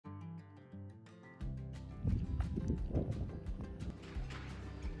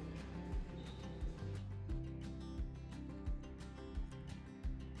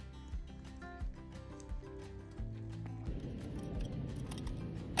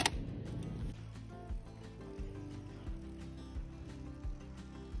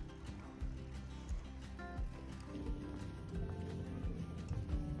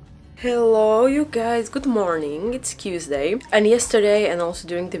Hello you guys, good morning. It's Tuesday, and yesterday and also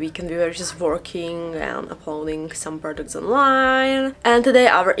during the weekend we were just working and uploading some products online, and today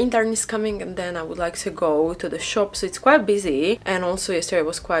our intern is coming and then I would like to go to the shop, so it's quite busy. And also yesterday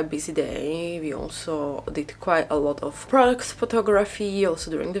was quite a busy day. We also did quite a lot of product photography also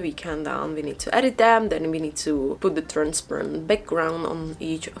during the weekend, and we need to edit them, then we need to put the transparent background on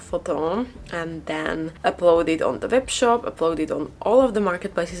each photo and then upload it on the web shop, upload it on all of the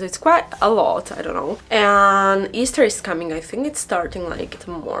marketplaces, so it's quite a lot, I don't know. And Easter is coming. I think it's starting like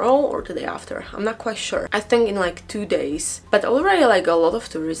tomorrow or the day after, I'm not quite sure. I think in like 2 days, but already like a lot of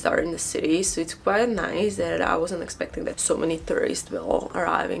tourists are in the city, so it's quite nice that I wasn't expecting that so many tourists will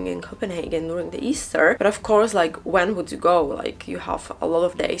arriving in Copenhagen during the Easter. But of course, like, when would you go? Like, you have a lot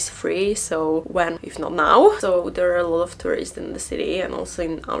of days free, so when if not now? So there are a lot of tourists in the city and also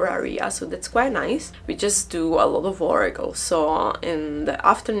in our area, so that's quite nice. We just do a lot of work also in the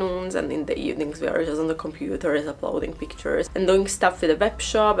afternoons, and in the evenings we are just on the computers uploading pictures and doing stuff with the web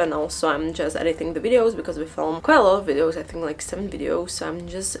shop. And also I'm just editing the videos because we film quite a lot of videos, I think like 7 videos, so I'm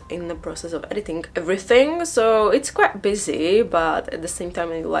just in the process of editing everything. So it's quite busy, but at the same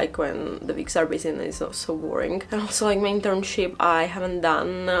time I like when the weeks are busy and it's not so boring. And also like my internship, I haven't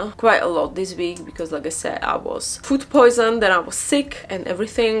done quite a lot this week because, like I said, I was food poisoned, then I was sick and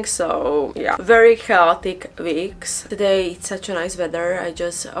everything, so yeah, very chaotic weeks. Today it's such a nice weather. I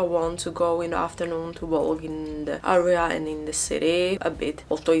just want to go in the afternoon to walk in the area and in the city a bit,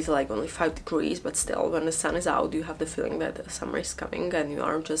 although it's like only 5 degrees, but still when the sun is out you have the feeling that summer is coming and you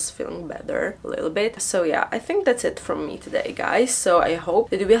are just feeling better a little bit. So yeah, I think that's it from me today, guys. So I hope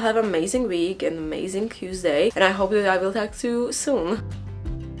that you will have an amazing week and amazing Tuesday, and I hope that I will talk to you soon.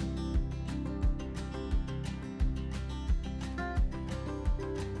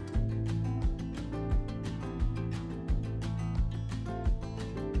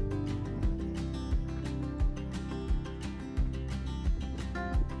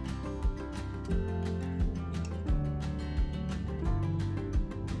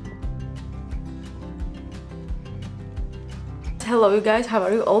 Hello you guys, how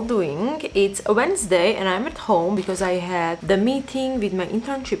are you all doing? It's a Wednesday and I'm at home because I had the meeting with my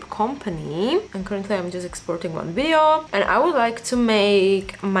internship company, and currently I'm just exporting one video, and I would like to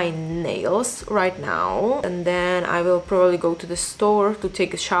make my nails right now, and then I will probably go to the store to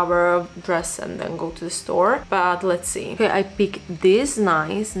take a shower, dress, and then go to the store. But let's see. Okay, I picked these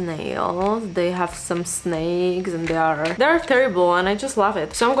nice nails. They have some snakes and they're terrible and I just love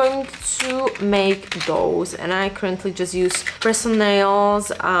it. So I'm going to make those, and I currently just use press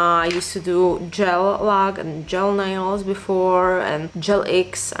nails. I used to do gel lock and gel nails before, and gel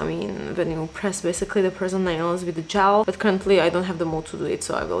X, I mean when you press basically the press nails with the gel, but currently I don't have the mood to do it,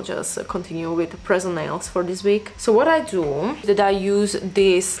 so I will just continue with the press nails for this week. So what I do is that I use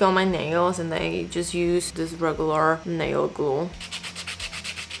this on my nails, and I just use this regular nail glue.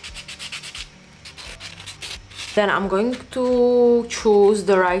 Then I'm going to choose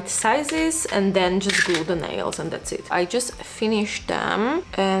the right sizes and then just glue the nails, and that's it. I just finished them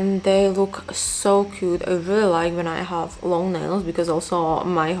and they look so cute. I really like when I have long nails because also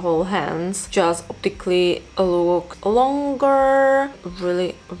my whole hands just optically look longer.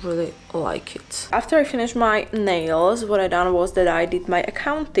 Really like it. After I finished my nails, what I done was that I did my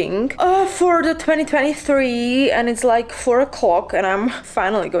accounting for the 2023, and it's like 4 o'clock and I'm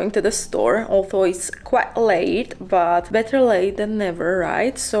finally going to the store, although it's quite late, but better late than never,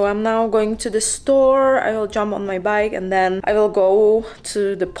 right? So I'm now going to the store. I will jump on my bike and then I will go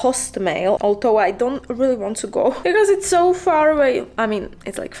to the post mail, although I don't really want to go because it's so far away. I mean,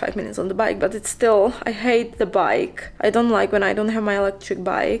 it's like 5 minutes on the bike, but it's still, I hate the bike. I don't like when I don't have my electric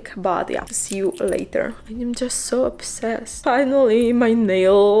bike, but yeah, see you later. I'm just so obsessed. Finally, my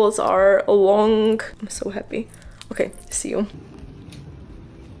nails are long. I'm so happy. Okay, see you.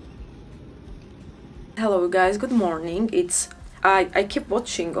 Hello guys, good morning. It's I keep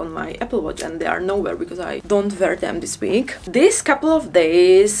watching on my Apple Watch and they are nowhere because I don't wear them this week. These couple of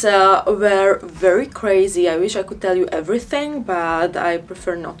days were very crazy. I wish I could tell you everything, but I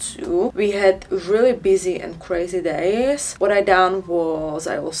prefer not to. We had really busy and crazy days. What I done was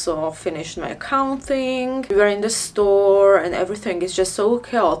I also finished my accounting. We were in the store and everything is just so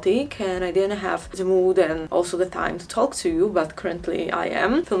chaotic and I didn't have the mood and also the time to talk to you, but currently I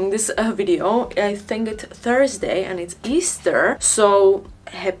am filming this video. I think it's Thursday and it's Easter, so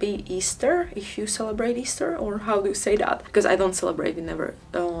happy Easter if you celebrate Easter, or how do you say that? Because I don't celebrate, we never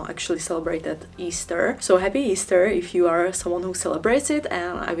actually celebrated Easter. So happy Easter if you are someone who celebrates it,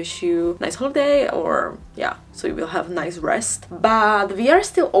 and I wish you a nice holiday, or yeah, so you will have a nice rest. But we are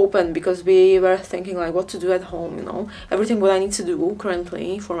still open because we were thinking like what to do at home, you know, everything what I need to do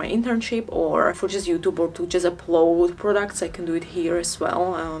currently for my internship or for just YouTube or to just upload products, I can do it here as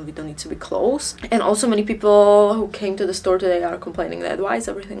well. We don't need to be close. And also many people who came to the store today are complaining that why is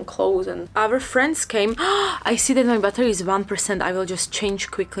everything closed, and our friends came. I see that my battery is 1%. I will just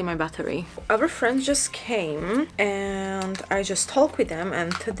change quickly my battery. Our friends just came and I just talked with them,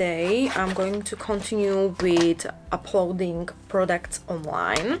 and today I'm going to continue with uploading products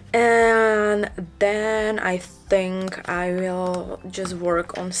online, and then I think I will just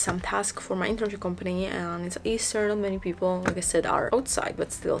work on some task for my internship company. And it's Easter, not many people, like I said, are outside,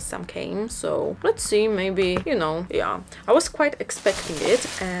 but still some came, so let's see, maybe, you know, yeah, I was quite expecting it.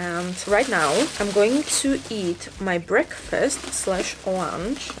 And right now I'm going to eat my breakfast slash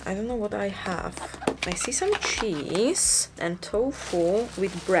lunch. I don't know what I have. I see some cheese and tofu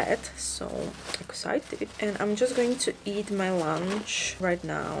with bread, so excited. And I'm just going to eat my lunch right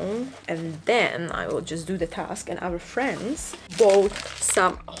now, and then I will just do the task. And our friends bought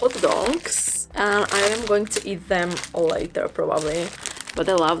some hot dogs, and I am going to eat them later probably. But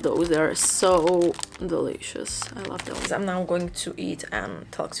I love those, they're so delicious. I love those. I'm now going to eat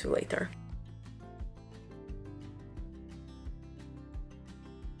and talk to you later.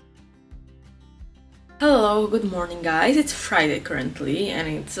 Hello, good morning guys. It's Friday currently, and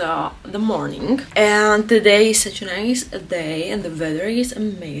it's the morning, and today is such a nice day and the weather is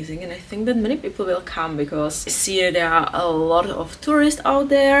amazing, and I think that many people will come because I see there are a lot of tourists out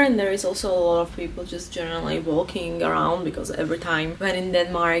there, and there is also a lot of people just generally walking around, because every time when in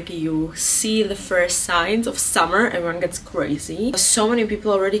Denmark you see the first signs of summer, everyone gets crazy. So many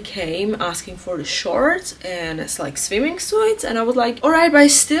people already came asking for the shorts and it's like swimming suits, and I was like, alright, but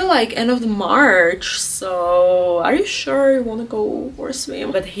it's still like end of the March, so are you sure you want to go for a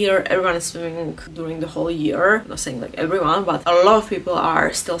swim? But here everyone is swimming during the whole year. I'm not saying like everyone, but a lot of people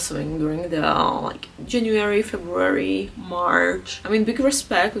are still swimming during the like January, February, March. I mean, big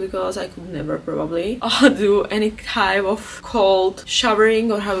respect, because I could never probably do any type of cold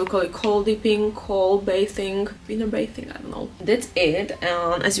showering, or how you call it, cold dipping, cold bathing, winter bathing, I don't know. That's it.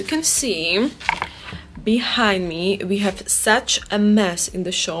 And as you can see behind me, we have such a mess in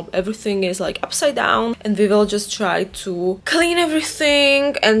the shop. Everything is like upside down, and we will just try to clean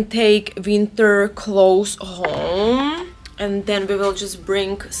everything and take winter clothes home. And then we will just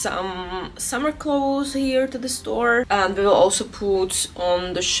bring some summer clothes here to the store, and we will also put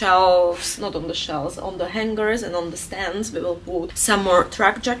on the shelves, not on the shelves, on the hangers and on the stands, we will put some more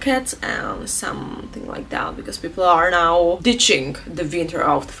track jackets and something like that, because people are now ditching the winter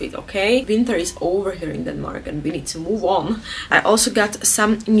outfit, okay? Winter is over here in Denmark and we need to move on. I also got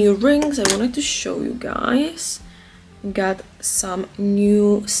some new rings I wanted to show you guys. Got some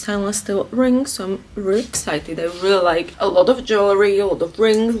new stainless steel rings, so I'm really excited. I really like a lot of jewelry, a lot of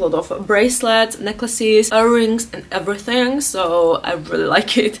rings, a lot of bracelets, necklaces, earrings and everything, so I really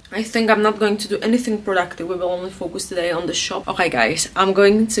like it. I think I'm not going to do anything productive. We will only focus today on the shop. Okay guys, I'm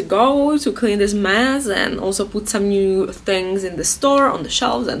going to go to clean this mess and also put some new things in the store on the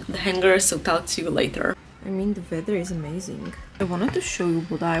shelves and the hangers, so talk to you later. I mean, the weather is amazing. I wanted to show you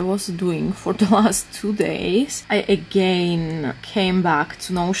what I was doing for the last 2 days. I again came back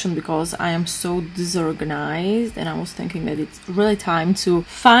to Notion because I am so disorganized, and I was thinking that it's really time to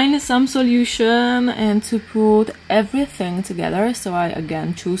find some solution and to put everything together. So I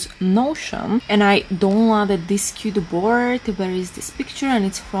again choose Notion, and I downloaded this cute board where is this picture, and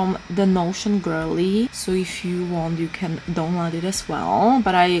it's from the Notion girly. So if you want, you can download it as well,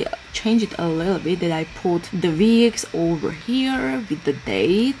 but I changed it a little bit, that I put the weeks over here with the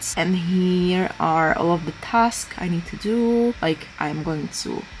dates, and here are all of the tasks I need to do, like I'm going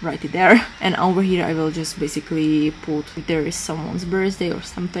to write it there, and over here I will just basically put if there is someone's birthday or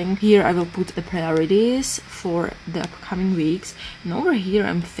something. Here I will put the priorities for the upcoming weeks, and over here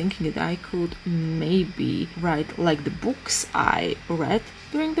I'm thinking that I could maybe write like the books I read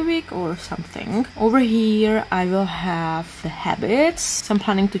during the week or something. Over here I will have the habits, so I'm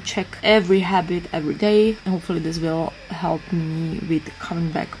planning to check every habit every day, and hopefully this will help me with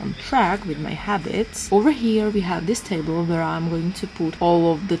coming back on track with my habits. Over here we have this table where I'm going to put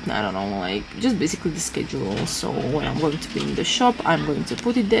all of the, I don't know, like just basically the schedule. So when I'm going to be in the shop, I'm going to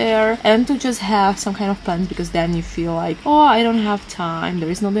put it there, and to just have some kind of plans, because then you feel like, oh, I don't have time, there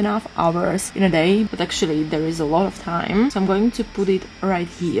is not enough hours in a day, but actually there is a lot of time. So I'm going to put it right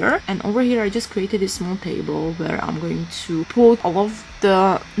right here, and over here I just created a small table where I'm going to put all of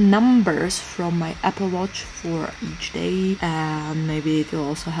the numbers from my Apple Watch for each day, and maybe it will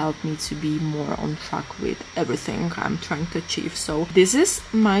also help me to be more on track with everything I'm trying to achieve. So this is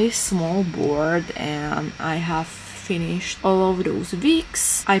my small board, and I have finished all of those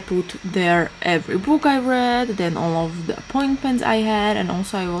weeks. I put there every book I read, then all of the appointments I had, and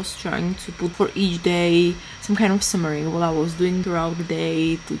also I was trying to put for each day some kind of summary what I was doing throughout the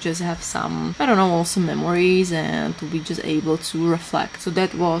day, to just have some, I don't know, also memories, and to be just able to reflect. So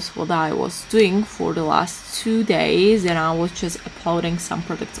that was what I was doing for the last 2 days, and I was just uploading some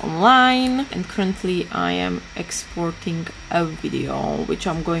products online, and currently I am exporting a video which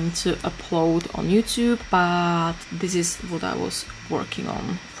I'm going to upload on YouTube, but this is what I was working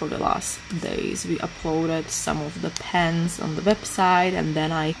on for the last days. We uploaded some of the pens on the website, and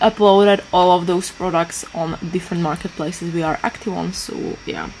then I uploaded all of those products on different marketplaces we are active on. So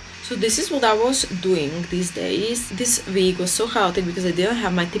yeah. So this is what I was doing these days. This week was so chaotic because I didn't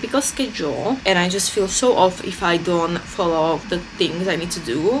have my typical schedule, and I just feel so off if I don't follow the things I need to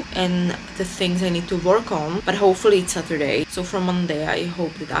do and the things I need to work on. But hopefully it's Saturday, so from Monday I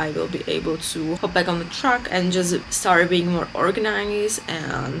hope that I will be able to hop back on the track and just start being more organized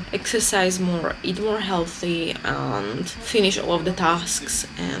and exercise more, eat more healthy, and finish all of the tasks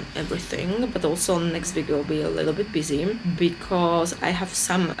and everything. But also next week will be a little bit busy because I have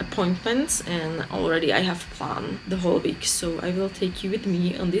some appointments, and already I have planned the whole week, so I will take you with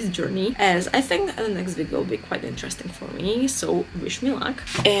me on this journey, as I think the next week will be quite interesting for me. So wish me luck,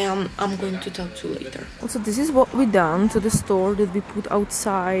 and I'm going to talk to you later. Also, this is what we done to the store that we put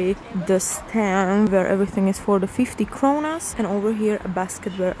outside the stand where everything is for the 50 kronas, and over here a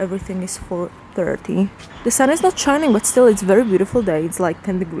basket where everything is for 30. The sun is not shining, but still it's very beautiful day. It's like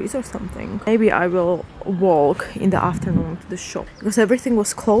 10 degrees or something. Maybe I will walk in the afternoon to the shop because everything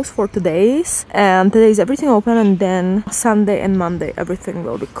was closed for 2 days, and today is everything open, and then Sunday and Monday everything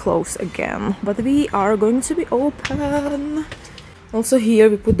will be closed again, but we are going to be open. Also here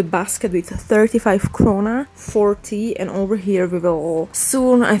we put the basket with 35 krona, 40, and over here we will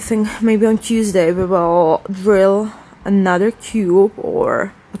soon, I think maybe on Tuesday, we will drill another cube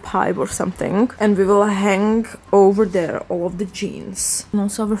or a pipe or something, and we will hang over there all of the jeans. And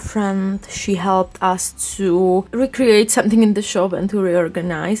also our friend, she helped us to recreate something in the shop and to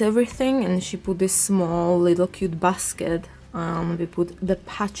reorganize everything, and she put this small little cute basket. We put the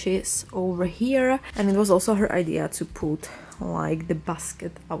patches over here, and it was also her idea to put like the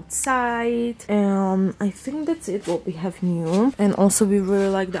basket outside, and I think that's it what we have new. And also we really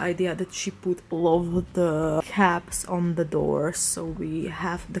like the idea that she put all of the caps on the doors, so we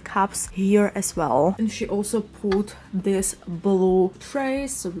have the caps here as well. And she also put this blue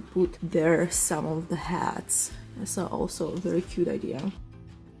trays, so we put there some of the hats. So also a very cute idea.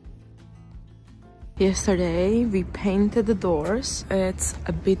 Yesterday we painted the doors. It's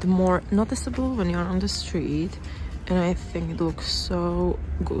a bit more noticeable when you're on the street, and I think it looks so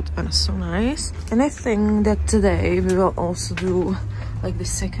good and so nice. And I think that today we will also do like the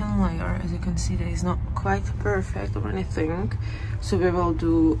second layer. As you can see, that is not quite perfect or anything, so we will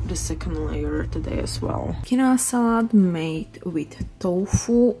do the second layer today as well. Quinoa salad made with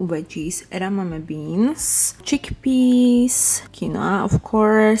tofu, veggies, edamame beans, chickpeas, quinoa of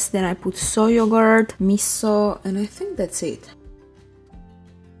course, then I put soy yogurt, miso, and I think that's it.